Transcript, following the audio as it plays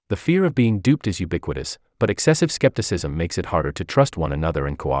The fear of being duped is ubiquitous, but excessive skepticism makes it harder to trust one another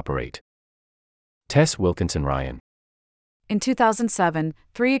and cooperate. Tess Wilkinson Ryan. In 2007,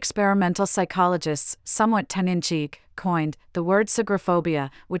 3 experimental psychologists, somewhat tongue-in-cheek, coined the word sugrophobia,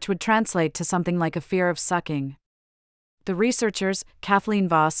 which would translate to something like a fear of sucking. The researchers, Kathleen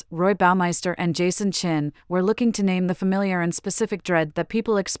Voss, Roy Baumeister, and Jason Chin, were looking to name the familiar and specific dread that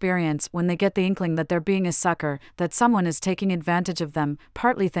people experience when they get the inkling that they're being a sucker, that someone is taking advantage of them,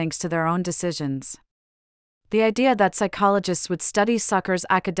 partly thanks to their own decisions. The idea that psychologists would study suckers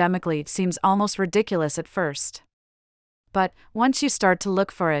academically seems almost ridiculous at first. But, once you start to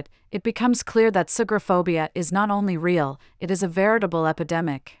look for it, it becomes clear that sugrophobia is not only real, it is a veritable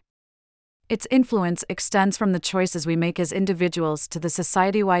epidemic. Its influence extends from the choices we make as individuals to the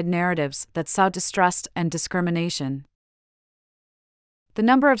society-wide narratives that sow distrust and discrimination. The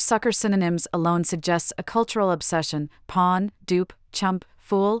number of sucker synonyms alone suggests a cultural obsession: pawn, dupe, chump,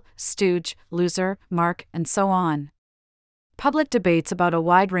 fool, stooge, loser, mark, and so on. Public debates about a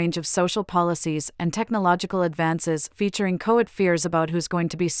wide range of social policies and technological advances featuring co-ed fears about who's going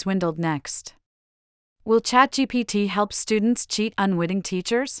to be swindled next. Will ChatGPT help students cheat unwitting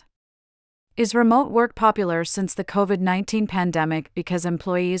teachers? Is remote work popular since the COVID-19 pandemic because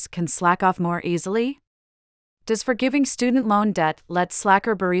employees can slack off more easily? Does forgiving student loan debt let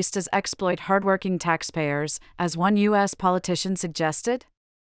slacker baristas exploit hardworking taxpayers, as one U.S. politician suggested?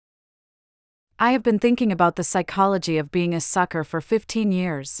 I have been thinking about the psychology of being a sucker for 15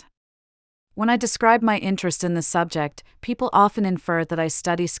 years. When I describe my interest in the subject, people often infer that I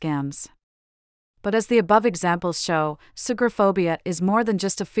study scams. But as the above examples show, sugrophobia is more than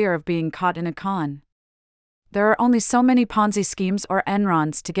just a fear of being caught in a con. There are only so many Ponzi schemes or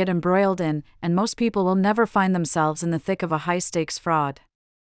Enrons to get embroiled in, and most people will never find themselves in the thick of a high-stakes fraud.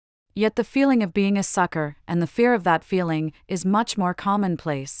 Yet the feeling of being a sucker, and the fear of that feeling, is much more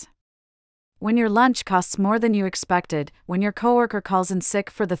commonplace. When your lunch costs more than you expected, when your coworker calls in sick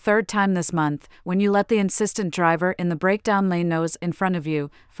for the 3rd time this month, when you let the insistent driver in the breakdown lane nose in front of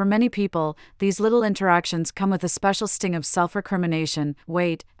you, for many people, these little interactions come with a special sting of self-recrimination.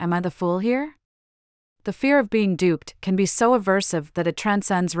 Wait, am I the fool here? The fear of being duped can be so aversive that it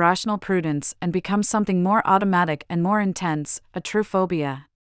transcends rational prudence and becomes something more automatic and more intense, a true phobia.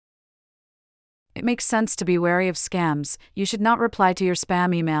 It makes sense to be wary of scams. You should not reply to your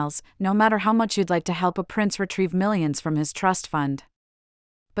spam emails, no matter how much you'd like to help a prince retrieve millions from his trust fund.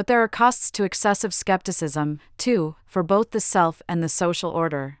 But there are costs to excessive skepticism, too, for both the self and the social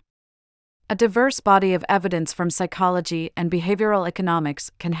order. A diverse body of evidence from psychology and behavioral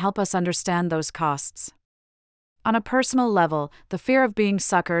economics can help us understand those costs. On a personal level, the fear of being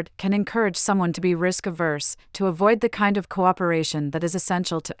suckered can encourage someone to be risk-averse, to avoid the kind of cooperation that is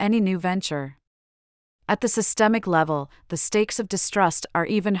essential to any new venture. At the systemic level, the stakes of distrust are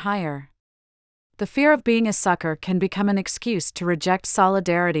even higher. The fear of being a sucker can become an excuse to reject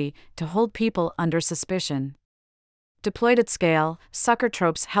solidarity, to hold people under suspicion. Deployed at scale, sucker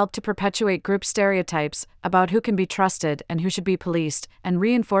tropes help to perpetuate group stereotypes about who can be trusted and who should be policed, and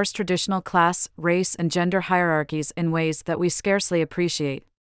reinforce traditional class, race, and gender hierarchies in ways that we scarcely appreciate.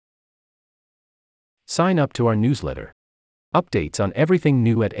 Sign up to our newsletter. Updates on everything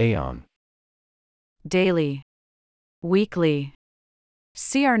new at Aeon. Daily. Weekly.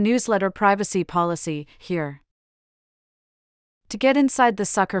 See our newsletter privacy policy here. To get inside the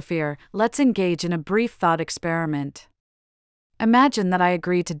sucker fear, let's engage in a brief thought experiment. Imagine that I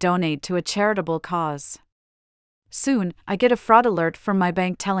agree to donate to a charitable cause. Soon, I get a fraud alert from my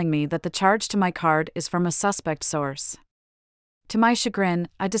bank telling me that the charge to my card is from a suspect source. To my chagrin,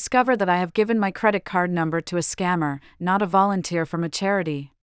 I discover that I have given my credit card number to a scammer, not a volunteer from a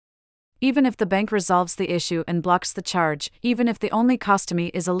charity. Even if the bank resolves the issue and blocks the charge, even if the only cost to me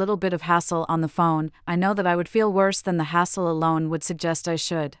is a little bit of hassle on the phone, I know that I would feel worse than the hassle alone would suggest I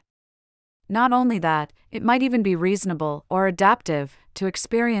should. Not only that, it might even be reasonable or adaptive to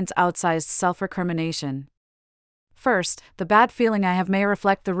experience outsized self-recrimination. First, the bad feeling I have may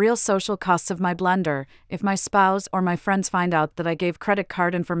reflect the real social costs of my blunder. If my spouse or my friends find out that I gave credit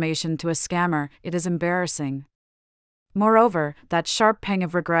card information to a scammer, it is embarrassing. Moreover, that sharp pang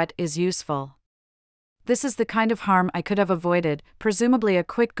of regret is useful. This is the kind of harm I could have avoided. Presumably a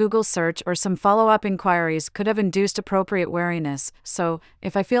quick Google search or some follow-up inquiries could have induced appropriate wariness, so,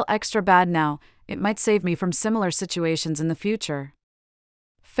 if I feel extra bad now, it might save me from similar situations in the future.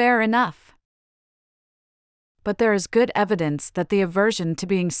 Fair enough. But there is good evidence that the aversion to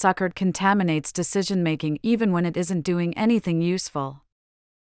being suckered contaminates decision-making even when it isn't doing anything useful.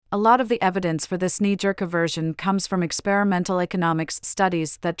 A lot of the evidence for this knee-jerk aversion comes from experimental economics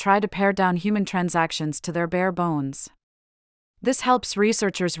studies that try to pare down human transactions to their bare bones. This helps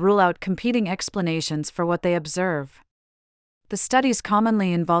researchers rule out competing explanations for what they observe. The studies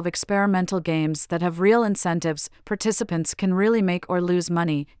commonly involve experimental games that have real incentives. Participants can really make or lose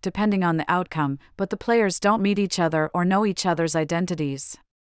money, depending on the outcome, but the players don't meet each other or know each other's identities.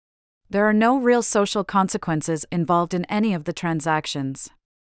 There are no real social consequences involved in any of the transactions.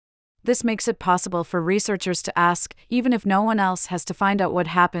 This makes it possible for researchers to ask, even if no one else has to find out what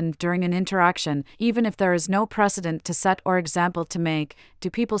happened during an interaction, even if there is no precedent to set or example to make, do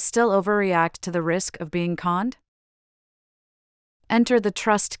people still overreact to the risk of being conned? Enter the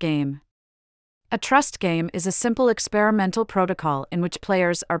trust game. A trust game is a simple experimental protocol in which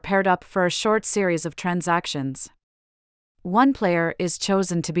players are paired up for a short series of transactions. One player is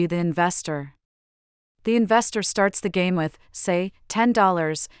chosen to be the investor. The investor starts the game with, say,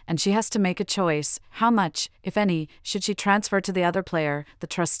 $10, and she has to make a choice: how much, if any, should she transfer to the other player, the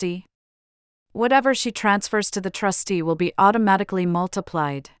trustee? Whatever she transfers to the trustee will be automatically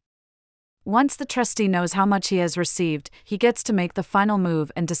multiplied. Once the trustee knows how much he has received, he gets to make the final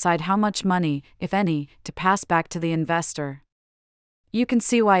move and decide how much money, if any, to pass back to the investor. You can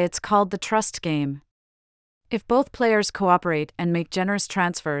see why it's called the trust game. If both players cooperate and make generous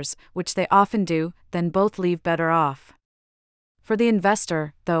transfers, which they often do, then both leave better off. For the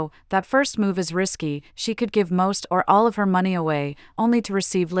investor, though, that first move is risky. She could give most or all of her money away, only to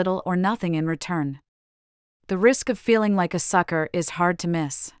receive little or nothing in return. The risk of feeling like a sucker is hard to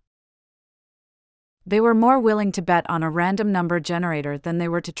miss. They were more willing to bet on a random number generator than they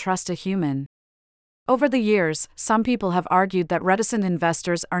were to trust a human. Over the years, some people have argued that reticent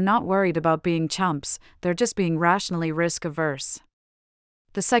investors are not worried about being chumps, they're just being rationally risk-averse.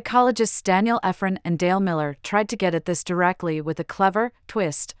 The psychologists Daniel Efron and Dale Miller tried to get at this directly with a clever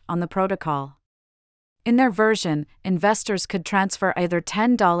twist on the protocol. In their version, investors could transfer either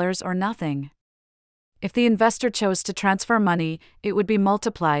 $10 or nothing. If the investor chose to transfer money, it would be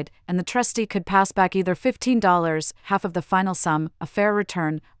multiplied, and the trustee could pass back either $15, half of the final sum, a fair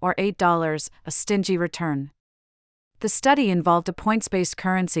return, or $8, a stingy return. The study involved a points-based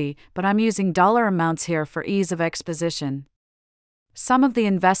currency, but I'm using dollar amounts here for ease of exposition. Some of the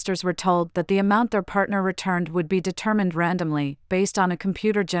investors were told that the amount their partner returned would be determined randomly, based on a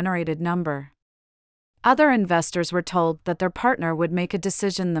computer-generated number. Other investors were told that their partner would make a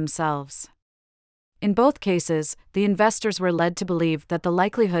decision themselves. In both cases, the investors were led to believe that the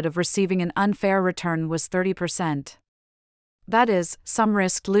likelihood of receiving an unfair return was 30%. That is, some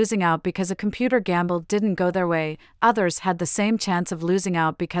risked losing out because a computer gamble didn't go their way, others had the same chance of losing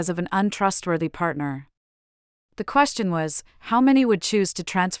out because of an untrustworthy partner. The question was, how many would choose to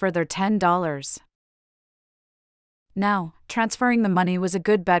transfer their $10? Now, transferring the money was a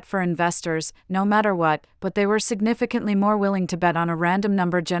good bet for investors, no matter what, but they were significantly more willing to bet on a random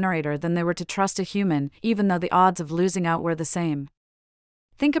number generator than they were to trust a human, even though the odds of losing out were the same.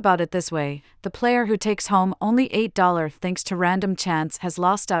 Think about it this way: the player who takes home only $8 thanks to random chance has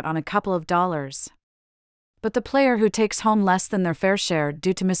lost out on a couple of dollars. But the player who takes home less than their fair share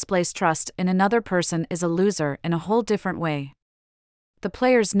due to misplaced trust in another person is a loser in a whole different way. The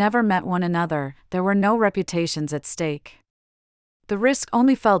players never met one another, there were no reputations at stake. The risk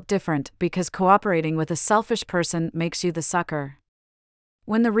only felt different because cooperating with a selfish person makes you the sucker.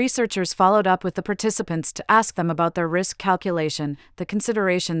 When the researchers followed up with the participants to ask them about their risk calculation, the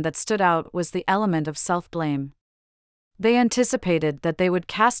consideration that stood out was the element of self-blame. They anticipated that they would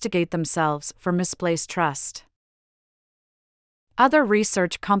castigate themselves for misplaced trust. Other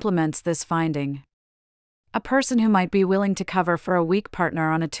research complements this finding. A person who might be willing to cover for a weak partner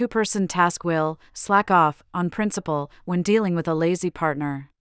on a two-person task will slack off, on principle, when dealing with a lazy partner.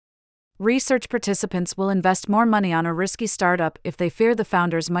 Research participants will invest more money on a risky startup if they fear the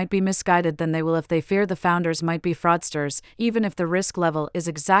founders might be misguided than they will if they fear the founders might be fraudsters, even if the risk level is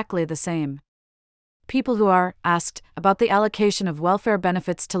exactly the same. People who are asked about the allocation of welfare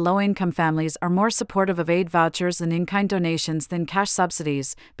benefits to low-income families are more supportive of aid vouchers and in-kind donations than cash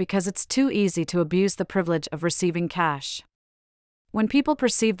subsidies, because it's too easy to abuse the privilege of receiving cash. When people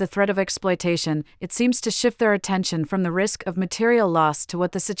perceive the threat of exploitation, it seems to shift their attention from the risk of material loss to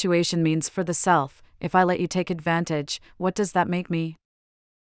what the situation means for the self. If I let you take advantage, what does that make me?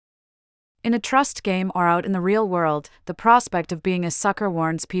 In a trust game or out in the real world, the prospect of being a sucker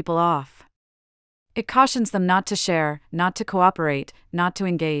warns people off. It cautions them not to share, not to cooperate, not to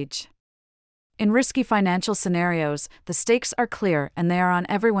engage. In risky financial scenarios, the stakes are clear and they are on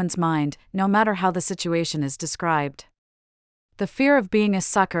everyone's mind, no matter how the situation is described. The fear of being a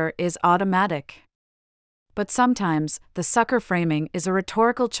sucker is automatic. But sometimes, the sucker framing is a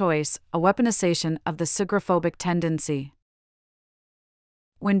rhetorical choice, a weaponization of the sugrophobic tendency.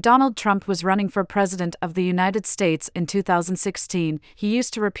 When Donald Trump was running for president of the United States in 2016, he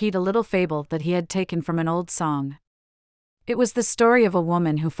used to repeat a little fable that he had taken from an old song. It was the story of a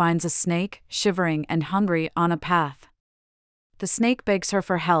woman who finds a snake, shivering and hungry, on a path. The snake begs her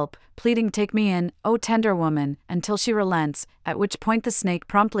for help, pleading, "Take me in, O tender woman," until she relents, at which point the snake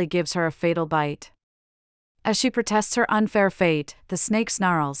promptly gives her a fatal bite. As she protests her unfair fate, the snake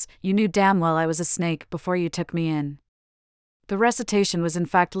snarls, "You knew damn well I was a snake before you took me in." The recitation was in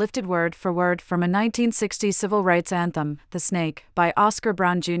fact lifted word for word from a 1960s civil rights anthem, "The Snake," by Oscar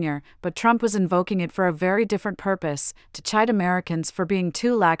Brown Jr., but Trump was invoking it for a very different purpose, to chide Americans for being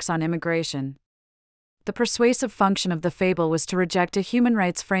too lax on immigration. The persuasive function of the fable was to reject a human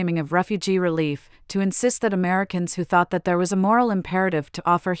rights framing of refugee relief, to insist that Americans who thought that there was a moral imperative to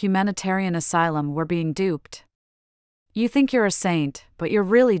offer humanitarian asylum were being duped. You think you're a saint, but you're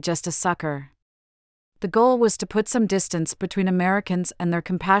really just a sucker. The goal was to put some distance between Americans and their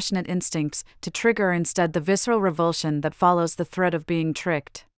compassionate instincts, to trigger instead the visceral revulsion that follows the threat of being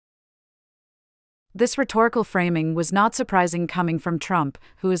tricked. This rhetorical framing was not surprising coming from Trump,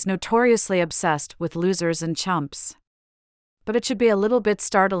 who is notoriously obsessed with losers and chumps. But it should be a little bit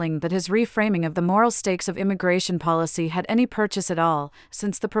startling that his reframing of the moral stakes of immigration policy had any purchase at all,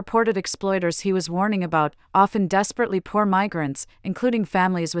 since the purported exploiters he was warning about, often desperately poor migrants, including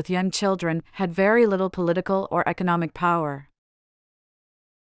families with young children, had very little political or economic power.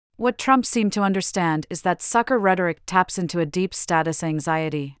 What Trump seemed to understand is that sucker rhetoric taps into a deep status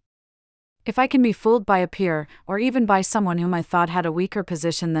anxiety. If I can be fooled by a peer, or even by someone whom I thought had a weaker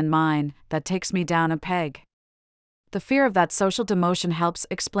position than mine, that takes me down a peg. The fear of that social demotion helps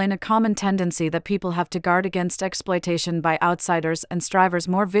explain a common tendency that people have to guard against exploitation by outsiders and strivers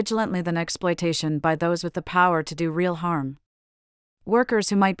more vigilantly than exploitation by those with the power to do real harm.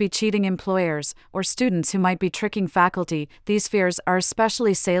 Workers who might be cheating employers, or students who might be tricking faculty, these fears are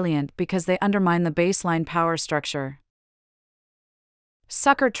especially salient because they undermine the baseline power structure.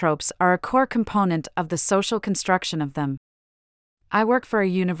 Sucker tropes are a core component of the social construction of them. I work for a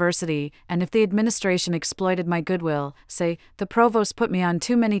university, and if the administration exploited my goodwill, say, the provost put me on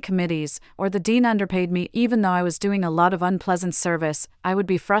too many committees, or the dean underpaid me even though I was doing a lot of unpleasant service, I would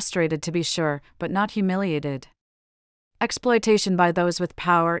be frustrated to be sure, but not humiliated. Exploitation by those with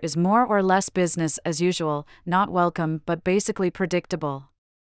power is more or less business as usual, not welcome but basically predictable.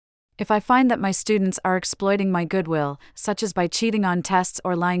 If I find that my students are exploiting my goodwill, such as by cheating on tests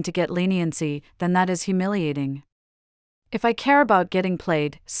or lying to get leniency, then that is humiliating. If I care about getting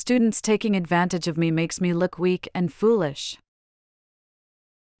played, students taking advantage of me makes me look weak and foolish.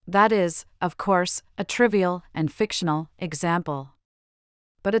 That is, of course, a trivial and fictional example.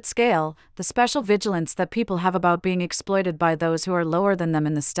 But at scale, the special vigilance that people have about being exploited by those who are lower than them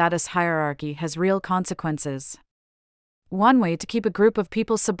in the status hierarchy has real consequences. One way to keep a group of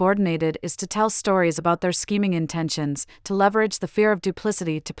people subordinated is to tell stories about their scheming intentions, to leverage the fear of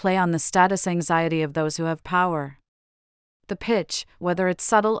duplicity to play on the status anxiety of those who have power. The pitch, whether it's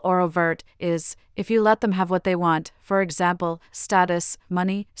subtle or overt, is, if you let them have what they want, for example, status,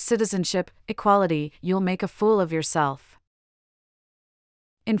 money, citizenship, equality, you'll make a fool of yourself.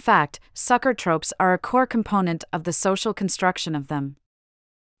 In fact, sucker tropes are a core component of the social construction of them.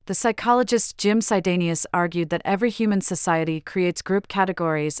 The psychologist Jim Sidanius argued that every human society creates group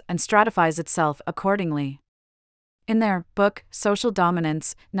categories and stratifies itself accordingly. In their book, Social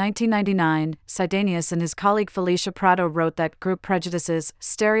Dominance, 1999, Sidanius and his colleague Felicia Prado wrote that group prejudices,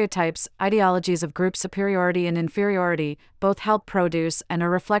 stereotypes, ideologies of group superiority and inferiority, both help produce and are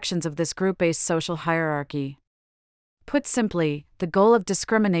reflections of this group-based social hierarchy. Put simply, the goal of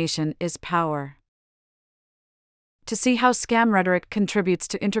discrimination is power. To see how scam rhetoric contributes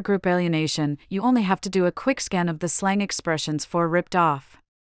to intergroup alienation, you only have to do a quick scan of the slang expressions for ripped off.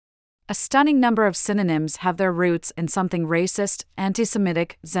 A stunning number of synonyms have their roots in something racist,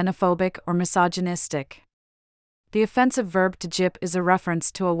 anti-Semitic, xenophobic, or misogynistic. The offensive verb to gyp is a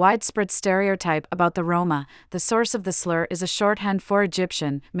reference to a widespread stereotype about the Roma. The source of the slur is a shorthand for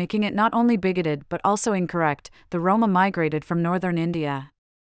Egyptian, making it not only bigoted but also incorrect. The Roma migrated from northern India.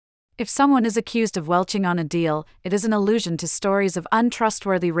 If someone is accused of welching on a deal, it is an allusion to stories of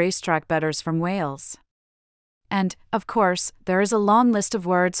untrustworthy racetrack bettors from Wales. And, of course, there is a long list of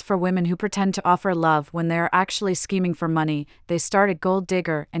words for women who pretend to offer love when they are actually scheming for money. They start at gold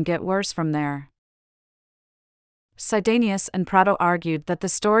digger and get worse from there. Sidanius and Prado argued that the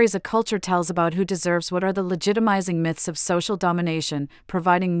stories a culture tells about who deserves what are the legitimizing myths of social domination,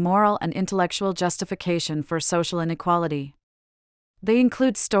 providing moral and intellectual justification for social inequality. They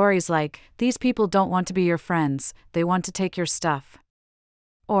include stories like, "These people don't want to be your friends, they want to take your stuff."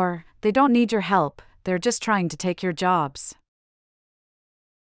 Or, "They don't need your help, they're just trying to take your jobs."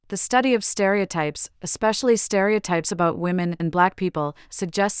 The study of stereotypes, especially stereotypes about women and Black people,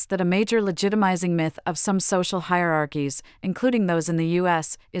 suggests that a major legitimizing myth of some social hierarchies, including those in the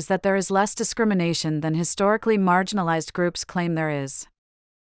U.S., is that there is less discrimination than historically marginalized groups claim there is.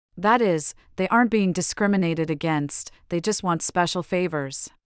 That is, they aren't being discriminated against, they just want special favors.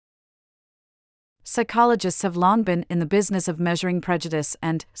 Psychologists have long been in the business of measuring prejudice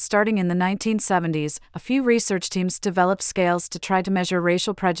and, starting in the 1970s, a few research teams developed scales to try to measure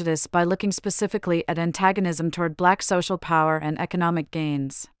racial prejudice by looking specifically at antagonism toward Black social power and economic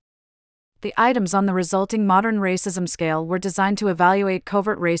gains. The items on the resulting modern racism scale were designed to evaluate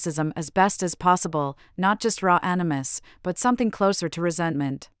covert racism as best as possible, not just raw animus, but something closer to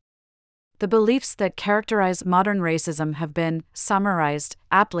resentment. The beliefs that characterize modern racism have been summarized,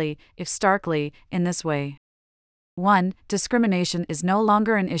 aptly, if starkly, in this way. 1. Discrimination is no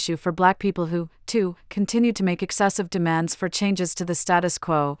longer an issue for Black people who, 2. Continue to make excessive demands for changes to the status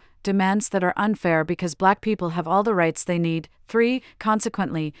quo, demands that are unfair because Black people have all the rights they need. 3.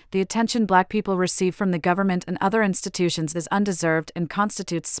 Consequently, the attention Black people receive from the government and other institutions is undeserved and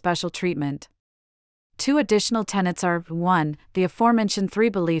constitutes special treatment. Two additional tenets are 1. The aforementioned three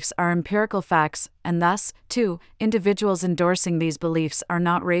beliefs are empirical facts, and thus, 2. Individuals endorsing these beliefs are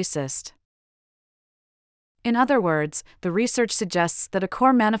not racist. In other words, the research suggests that a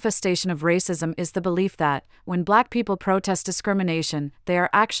core manifestation of racism is the belief that, when Black people protest discrimination, they are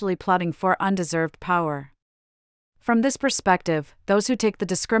actually plotting for undeserved power. From this perspective, those who take the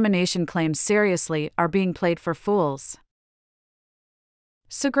discrimination claims seriously are being played for fools.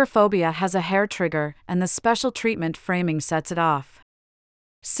 Sugrophobia has a hair trigger, and the special treatment framing sets it off.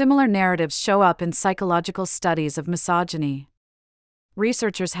 Similar narratives show up in psychological studies of misogyny.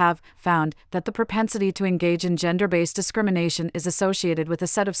 Researchers have found that the propensity to engage in gender-based discrimination is associated with a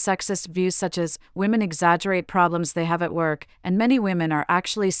set of sexist views such as women exaggerate problems they have at work, and many women are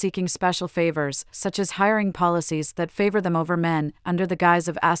actually seeking special favors, such as hiring policies that favor them over men, under the guise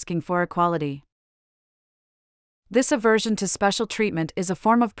of asking for equality. This aversion to special treatment is a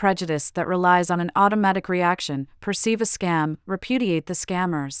form of prejudice that relies on an automatic reaction: perceive a scam, repudiate the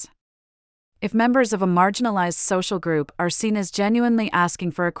scammers. If members of a marginalized social group are seen as genuinely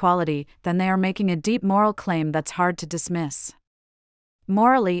asking for equality, then they are making a deep moral claim that's hard to dismiss.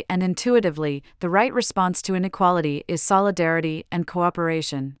 Morally and intuitively, the right response to inequality is solidarity and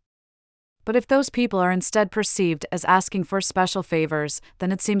cooperation. But if those people are instead perceived as asking for special favors,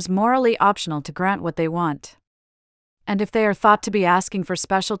 then it seems morally optional to grant what they want. And if they are thought to be asking for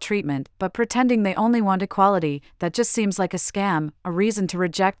special treatment, but pretending they only want equality, that just seems like a scam, a reason to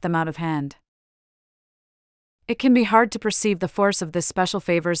reject them out of hand. It can be hard to perceive the force of this special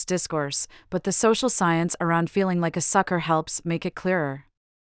favors discourse, but the social science around feeling like a sucker helps make it clearer.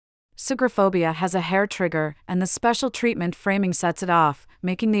 Sugrophobia has a hair trigger, and the special treatment framing sets it off,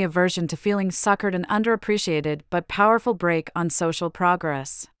 making the aversion to feeling suckered an underappreciated but powerful brake on social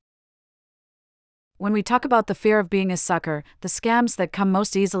progress. When we talk about the fear of being a sucker, the scams that come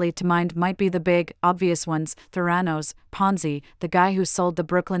most easily to mind might be the big, obvious ones: Theranos, Ponzi, the guy who sold the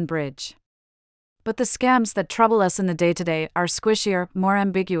Brooklyn Bridge. But the scams that trouble us in the day-to-day are squishier, more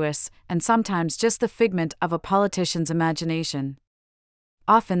ambiguous, and sometimes just the figment of a politician's imagination.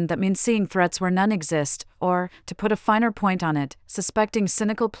 Often that means seeing threats where none exist, or, to put a finer point on it, suspecting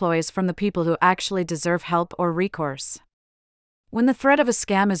cynical ploys from the people who actually deserve help or recourse. When the threat of a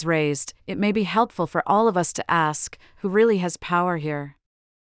scam is raised, it may be helpful for all of us to ask, who really has power here?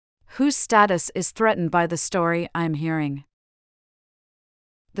 Whose status is threatened by the story I'm hearing?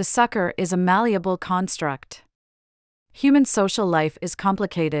 The sucker is a malleable construct. Human social life is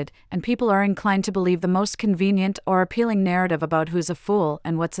complicated, and people are inclined to believe the most convenient or appealing narrative about who's a fool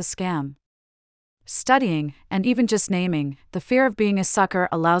and what's a scam. Studying, and even just naming, the fear of being a sucker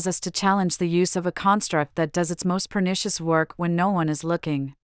allows us to challenge the use of a construct that does its most pernicious work when no one is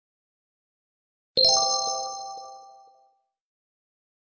looking.